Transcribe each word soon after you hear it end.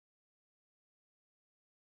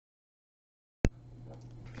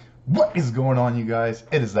What is going on, you guys?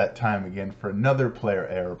 It is that time again for another player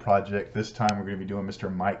error project. This time we're going to be doing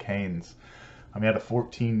Mr. Mike Haynes. He had a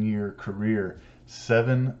 14-year career,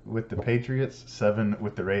 7 with the Patriots, 7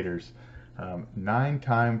 with the Raiders,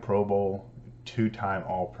 9-time Pro Bowl, 2-time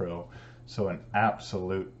All-Pro. So an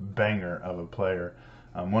absolute banger of a player.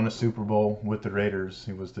 Won a Super Bowl with the Raiders.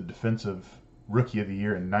 He was the Defensive Rookie of the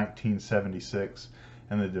Year in 1976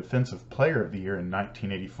 and the Defensive Player of the Year in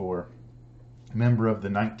 1984. Member of the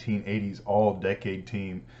 1980s All-Decade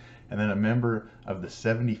Team, and then a member of the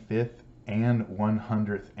 75th and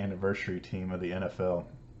 100th anniversary team of the NFL.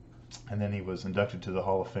 And then he was inducted to the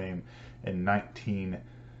Hall of Fame in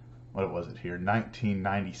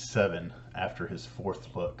 1997 after his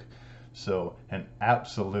 4th look. So an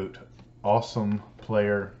absolute awesome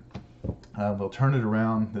player. We'll turn it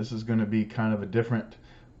around. This is going to be kind of a different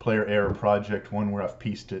player error project, one where I've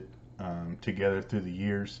pieced it together through the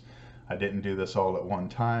years. I didn't do this all at one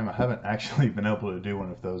time. I haven't actually been able to do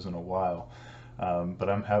one of those in a while, but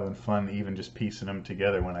I'm having fun even just piecing them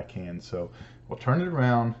together when I can. So we'll turn it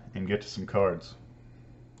around and get to some cards.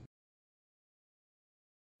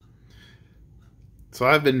 So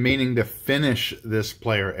I've been meaning to finish this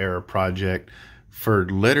player error project for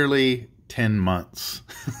literally 10 months.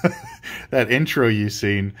 That intro you've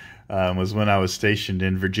seen was when I was stationed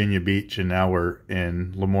in Virginia Beach, and now we're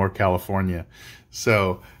in Lemoore, California.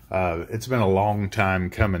 So it's been a long time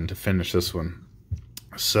coming to finish this one.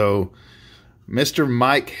 So Mr.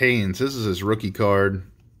 Mike Haynes, this is his rookie card.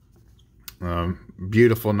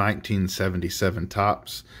 Beautiful 1977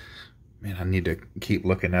 tops. Man, I need to keep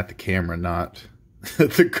looking at the camera, not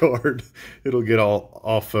at the card. It'll get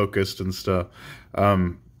all focused and stuff.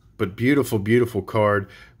 But beautiful, beautiful card.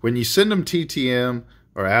 When you send him TTM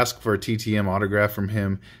or ask for a TTM autograph from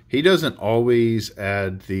him, he doesn't always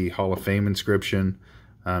add the Hall of Fame inscription.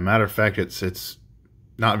 Matter of fact, it's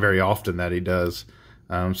not very often that he does.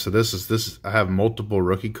 So this I have multiple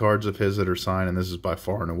rookie cards of his that are signed, and this is by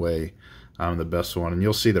far and away the best one. And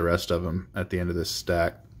you'll see the rest of them at the end of this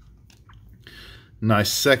stack.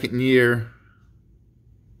 Nice second year.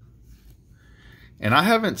 And I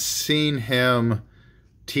haven't seen him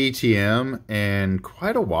TTM in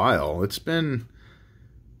quite a while. It's been,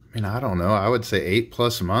 I don't know, I would say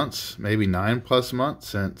 8+ months, maybe 9+ months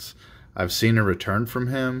since I've seen a return from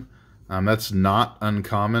him. That's not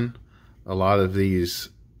uncommon. A lot of these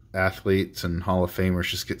athletes and Hall of Famers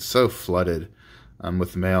just get so flooded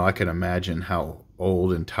with mail. I can imagine how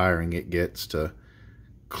old and tiring it gets to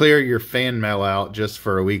clear your fan mail out just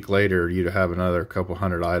for a week later you to have another couple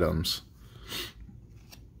hundred items.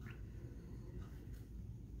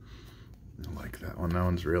 I like that one. That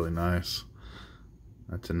one's really nice.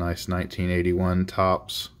 That's a nice 1981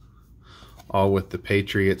 tops. All with the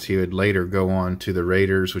Patriots. He would later go on to the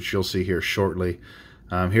Raiders, which you'll see here shortly.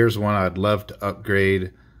 Here's one I'd love to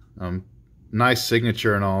upgrade. Nice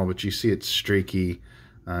signature and all, but you see it's streaky.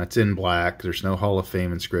 It's in black. There's no Hall of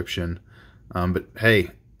Fame inscription. But hey,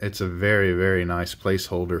 it's a very, very nice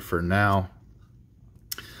placeholder for now.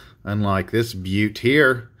 Unlike this beaut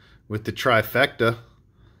here with the trifecta,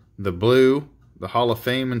 the blue, the Hall of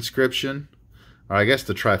Fame inscription. I guess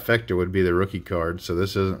the trifecta would be the rookie card, so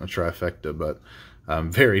this isn't a trifecta, but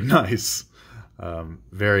very nice.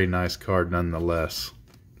 Very nice card nonetheless.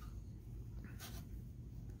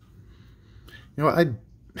 You know,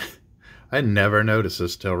 I never noticed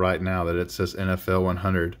this till right now that it says NFL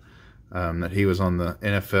 100, that he was on the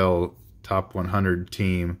NFL Top 100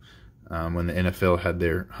 team when the NFL had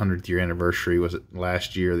their 100th year anniversary. Was it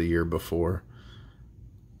last year or the year before?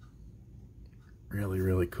 Really,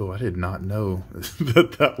 really cool. I did not know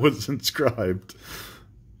that was inscribed.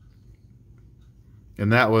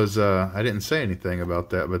 And that was, I didn't say anything about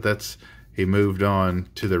that, but that's, he moved on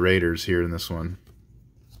to the Raiders here in this one.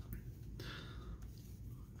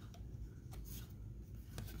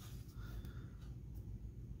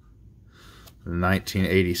 The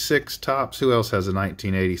 1986 tops. Who else has a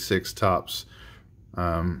 1986 tops?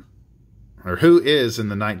 Or who is in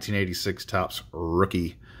the 1986 tops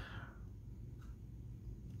rookie?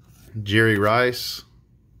 Jerry Rice,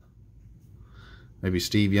 maybe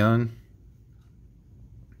Steve Young.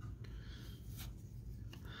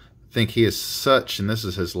 I think he is such, and this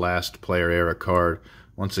is his last player era card.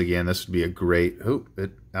 Once again, this would be a great,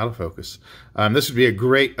 out of focus. This would be a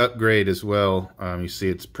great upgrade as well. You see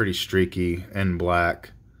it's pretty streaky and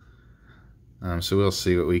black. So we'll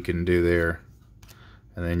see what we can do there.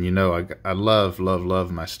 And then, you know, I love, love,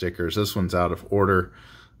 love my stickers. This one's out of order.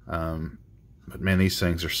 But man, these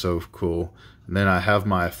things are so cool. And then I have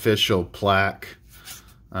my official plaque.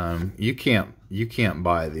 You can't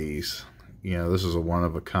buy these. You know, this is a one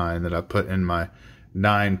of a kind that I put in my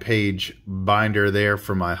 9-page binder there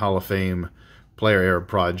for my Hall of Fame player era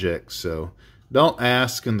project. So don't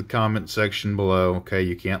ask in the comment section below. Okay,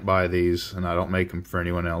 you can't buy these, and I don't make them for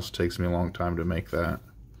anyone else. It takes me a long time to make that.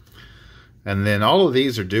 And then all of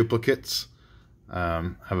these are duplicates.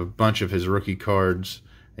 Have a bunch of his rookie cards,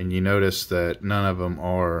 and you notice that none of them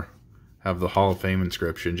have the Hall of Fame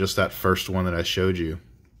inscription, just that first one that I showed you.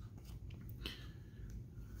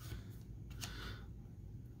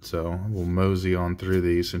 So we'll mosey on through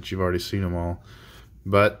these since you've already seen them all.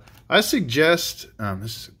 But I suggest,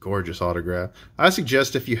 this is a gorgeous autograph. I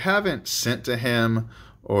suggest if you haven't sent to him,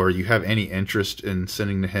 or you have any interest in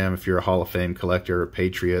sending to him, if you're a Hall of Fame collector, or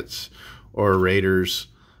Patriots or Raiders,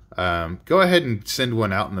 go ahead and send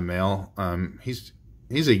one out in the mail.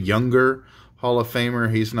 He's a younger Hall of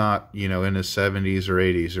Famer. He's not, you know, in his 70s or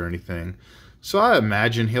 80s or anything. So I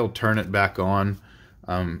imagine he'll turn it back on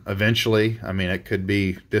eventually. I mean, it could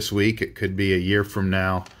be this week. It could be a year from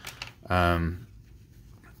now.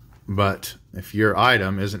 But if your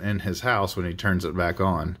item isn't in his house when he turns it back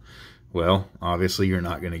on, well, obviously you're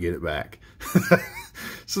not going to get it back.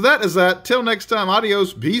 So that is that. Till next time,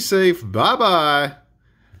 adios, be safe, bye-bye.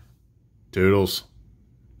 Toodles.